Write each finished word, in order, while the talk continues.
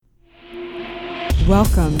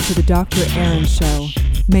Welcome to the Dr. Erin Show.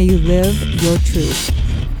 May you live your truth.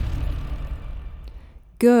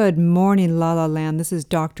 Good morning, La La Land. This is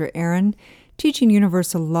Dr. Erin, teaching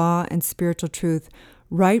universal law and spiritual truth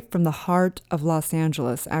right from the heart of Los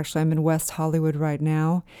Angeles. Actually, I'm in West Hollywood right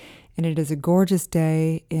now, and it is a gorgeous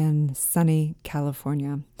day in sunny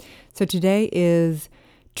California. So today is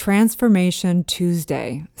Transformation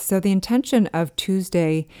Tuesday. So the intention of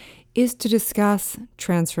Tuesday is to discuss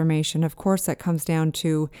transformation. Of course, that comes down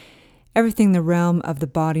to everything in the realm of the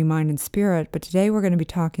body, mind, and spirit. But today we're going to be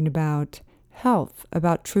talking about health,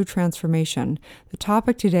 about true transformation. The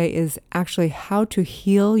topic today is actually how to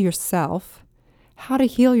heal yourself,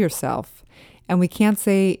 And we can't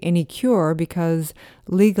say any cure because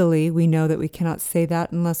legally we know that we cannot say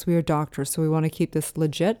that unless we are doctors. So we want to keep this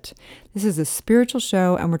legit. This is a spiritual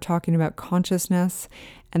show, and we're talking about consciousness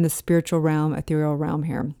and the spiritual realm, ethereal realm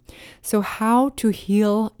here. So how to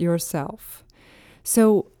heal yourself.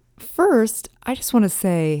 So first, I just want to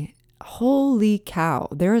say, holy cow,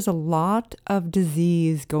 there is a lot of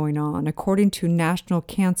disease going on. According to National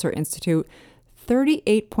Cancer Institute,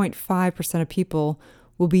 38.5% of people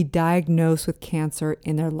will be diagnosed with cancer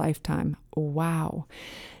in their lifetime. Wow.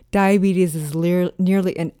 Diabetes is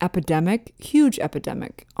nearly an epidemic, huge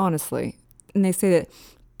epidemic, honestly. And they say that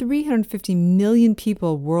 350 million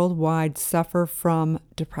people worldwide suffer from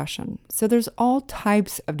depression. So there's all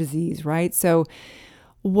types of disease, right? So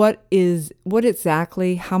what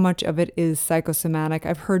exactly, how much of it is psychosomatic?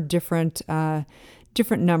 I've heard different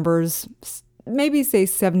numbers. Maybe say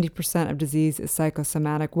 70% of disease is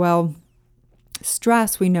psychosomatic. Well,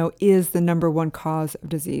 stress, we know, is the number one cause of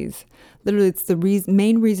disease. Literally, it's the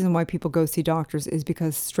main reason why people go see doctors is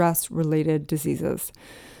because stress-related diseases.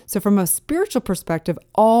 So from a spiritual perspective,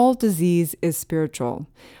 all disease is spiritual.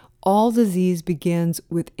 All disease begins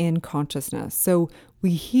within consciousness. So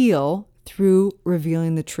we heal through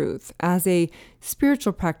revealing the truth. As a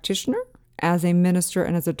spiritual practitioner, as a minister,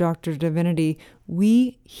 and as a doctor of divinity,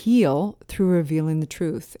 we heal through revealing the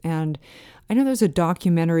truth. And I know there's a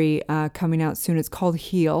documentary coming out soon. It's called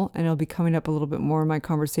Heal, and it'll be coming up a little bit more in my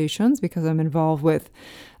conversations because I'm involved with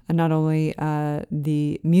not only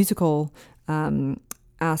the musical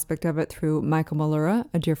aspect of it through Michael Malura,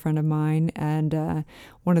 a dear friend of mine, and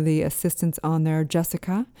one of the assistants on there,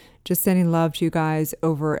 Jessica. Just sending love to you guys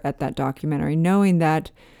over at that documentary, knowing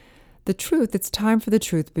that the truth, it's time for the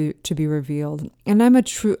truth to be revealed. And I'm a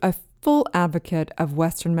full advocate of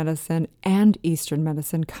Western medicine and Eastern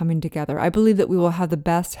medicine coming together. I believe that we will have the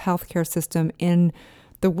best healthcare system in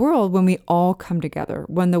the world when we all come together,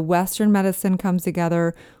 when the Western medicine comes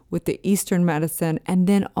together with the Eastern medicine, and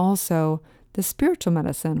then also the spiritual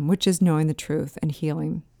medicine, which is knowing the truth and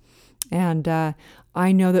healing. And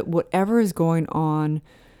I know that whatever is going on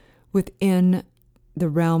within the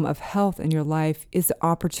realm of health in your life is the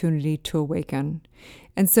opportunity to awaken.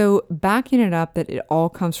 And so backing it up that it all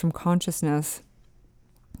comes from consciousness,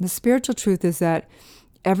 the spiritual truth is that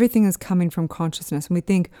everything is coming from consciousness. And we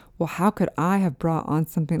think, well, how could I have brought on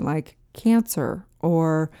something like cancer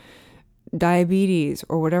or diabetes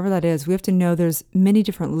or whatever that is? We have to know there's many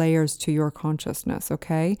different layers to your consciousness,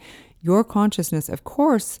 okay? Your consciousness, of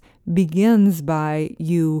course, begins by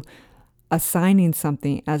you assigning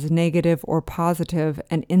something as negative or positive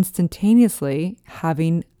and instantaneously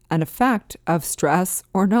having an effect of stress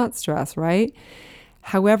or not stress, right?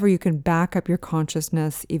 However, you can back up your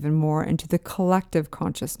consciousness even more into the collective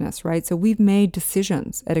consciousness, right? So we've made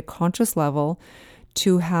decisions at a conscious level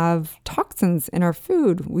to have toxins in our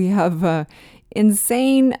food. We have an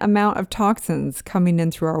insane amount of toxins coming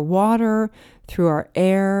in through our water, through our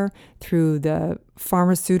air, through the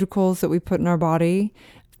pharmaceuticals that we put in our body,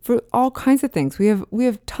 for all kinds of things. We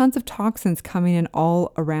have tons of toxins coming in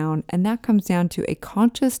all around, and that comes down to a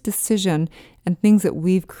conscious decision and things that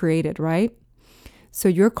we've created, right? So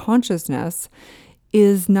your consciousness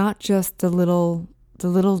is not just the little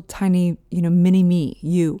tiny, mini me,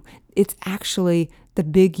 you. It's actually the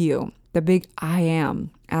big you, the big I am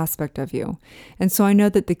aspect of you. And so I know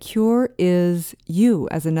that the cure is you,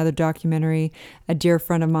 as another documentary a dear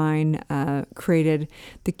friend of mine created.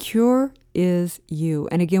 The cure is you.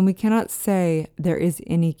 And again, we cannot say there is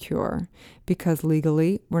any cure because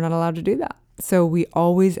legally we're not allowed to do that. So we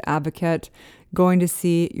always advocate going to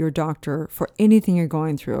see your doctor for anything you're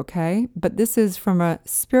going through, okay? But this is from a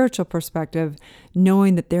spiritual perspective,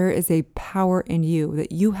 knowing that there is a power in you,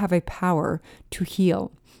 that you have a power to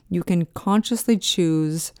heal. You can consciously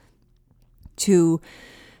choose to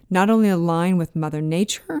not only align with Mother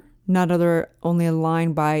Nature, not only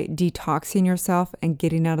align by detoxing yourself and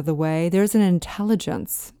getting out of the way. There's an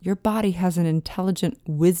intelligence. Your body has an intelligent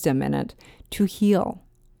wisdom in it to heal,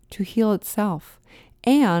 to heal itself.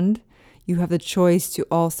 And you have the choice to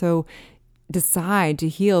also decide to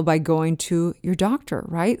heal by going to your doctor,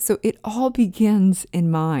 right? So it all begins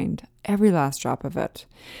in mind, every last drop of it.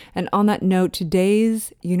 And on that note,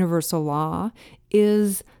 today's universal law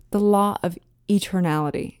is the law of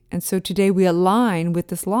eternality. And so today we align with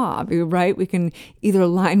this law, right? We can either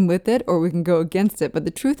align with it or we can go against it. But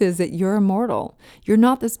the truth is that you're immortal. You're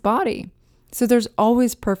not this body. So there's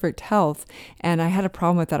always perfect health. And I had a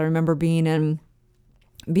problem with that. I remember being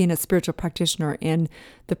a spiritual practitioner in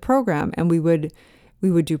the program, and we would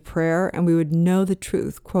do prayer and we would know the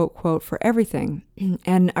truth, quote, for everything.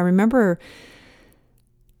 And I remember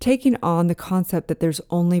taking on the concept that there's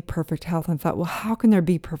only perfect health and thought, well, how can there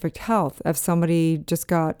be perfect health if somebody just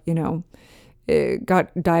got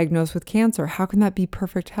diagnosed with cancer? How can that be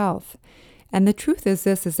perfect health? And the truth is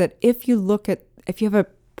this, is that if you have a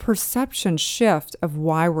perception shift of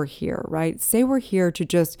why we're here, right? Say we're here to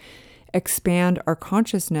just expand our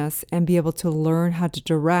consciousness and be able to learn how to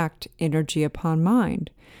direct energy upon mind.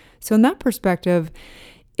 So in that perspective,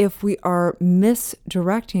 if we are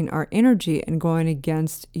misdirecting our energy and going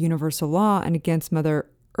against universal law and against Mother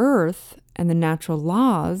Earth and the natural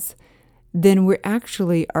laws, then we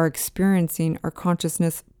actually are experiencing our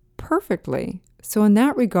consciousness perfectly. So in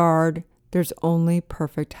that regard, there's only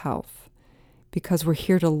perfect health because we're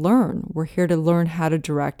here to learn. We're here to learn how to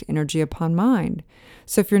direct energy upon mind.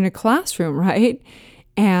 So if you're in a classroom, right,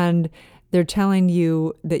 and they're telling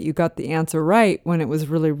you that you got the answer right when it was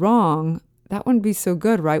really wrong, that wouldn't be so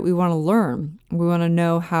good, right? We want to learn. We want to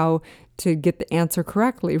know how to get the answer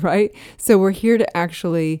correctly, right? So we're here to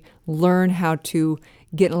actually learn how to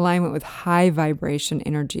get in alignment with high vibration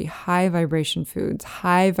energy, high vibration foods,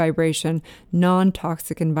 high vibration,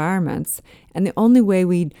 non-toxic environments. And the only way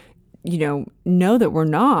we know that we're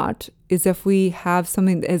not is if we have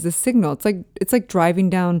something as a signal. It's like driving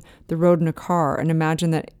down the road in a car and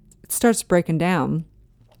imagine that it starts breaking down,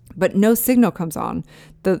 but no signal comes on.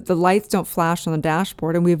 The lights don't flash on the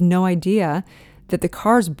dashboard and we have no idea that the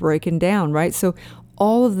car's breaking down, right? So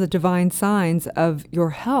all of the divine signs of your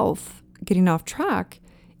health getting off track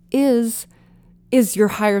is your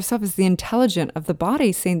higher self, is the intelligent of the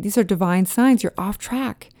body saying, these are divine signs, you're off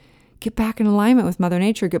track. Get back in alignment with Mother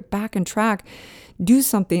Nature, get back on track. Do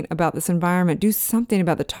something about this environment, do something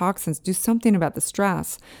about the toxins, do something about the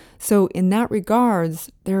stress. So in that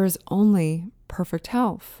regards, there is only perfect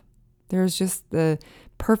health. There is just the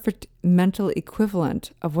perfect mental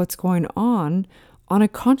equivalent of what's going on a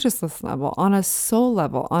consciousness level, on a soul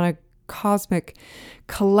level, on a cosmic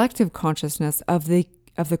collective consciousness of the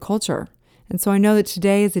culture. And so I know that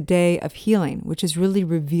today is a day of healing, which is really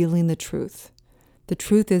revealing the truth. The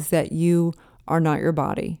truth is that you are not your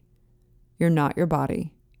body. You're not your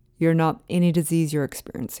body. You're not any disease you're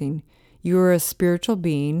experiencing. You are a spiritual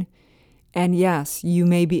being. And yes, you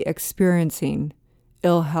may be experiencing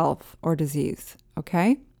ill health or disease.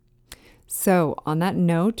 Okay? So on that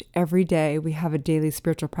note, every day we have a daily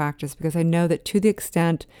spiritual practice because I know that to the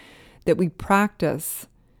extent that we practice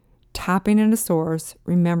tapping into source,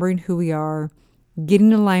 remembering who we are,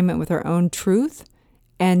 getting in alignment with our own truth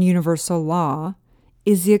and universal law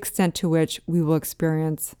is the extent to which we will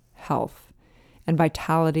experience health and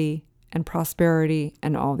vitality and prosperity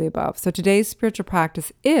and all the above. So today's spiritual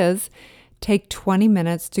practice is take 20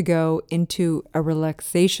 minutes to go into a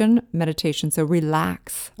relaxation meditation. So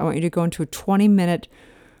relax. I want you to go into a 20-minute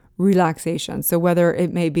relaxation. So whether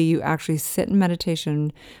it may be you actually sit in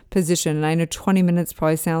meditation position, and I know 20 minutes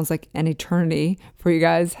probably sounds like an eternity for you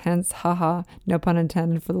guys, hence, haha, no pun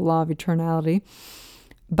intended for the law of eternality.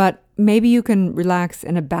 But maybe you can relax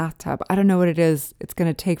in a bathtub. I don't know what it is it's going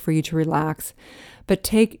to take for you to relax, but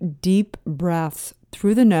take deep breaths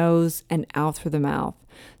through the nose and out through the mouth.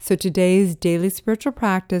 So today's daily spiritual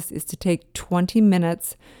practice is to take 20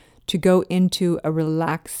 minutes to go into a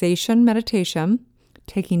relaxation meditation,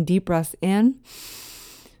 taking deep breaths in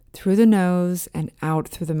through the nose and out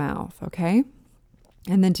through the mouth, okay?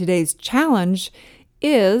 And then today's challenge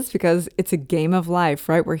is, because it's a game of life,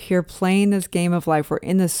 right? We're here playing this game of life. We're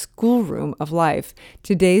in the schoolroom of life.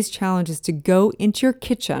 Today's challenge is to go into your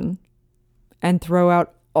kitchen and throw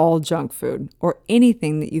out all junk food or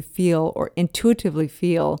anything that you feel or intuitively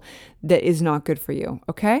feel that is not good for you,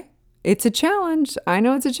 okay? It's a challenge. I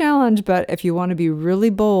know it's a challenge, but if you want to be really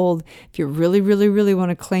bold, if you really, really, really want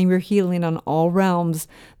to claim your healing on all realms,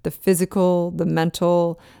 the physical, the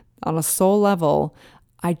mental, on a soul level,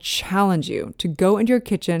 I challenge you to go into your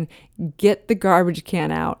kitchen, get the garbage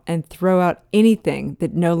can out, and throw out anything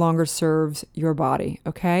that no longer serves your body,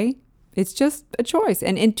 okay? It's just a choice.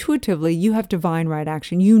 And intuitively, you have divine right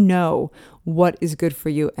action. You know what is good for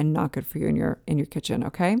you and not good for you in your kitchen,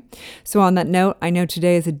 okay? So on that note, I know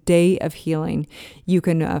today is a day of healing. You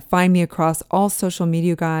can find me across all social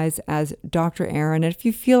media, guys, as Dr. Erin. And if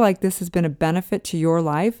you feel like this has been a benefit to your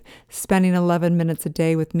life, spending 11 minutes a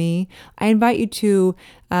day with me, I invite you to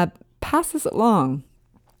pass this along.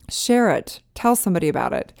 Share it. Tell somebody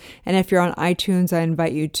about it. And if you're on iTunes, I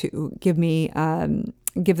invite you to give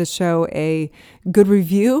the show a good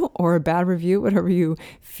review or a bad review, whatever you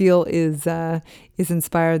feel is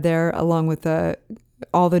inspired there, along with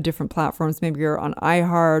all the different platforms. Maybe you're on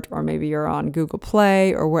iHeart, or maybe you're on Google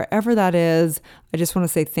Play, or wherever that is. I just want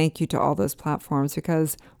to say thank you to all those platforms,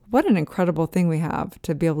 because what an incredible thing we have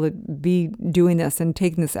to be able to be doing this and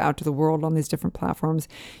taking this out to the world on these different platforms.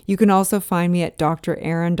 You can also find me at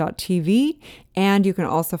drerin.tv, and you can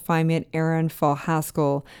also find me at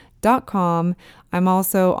erinfalhaskell.com.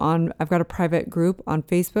 I've got a private group on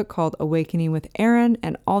Facebook called Awakening with Erin,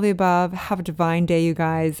 and all the above. Have a divine day, you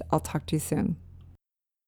guys. I'll talk to you soon.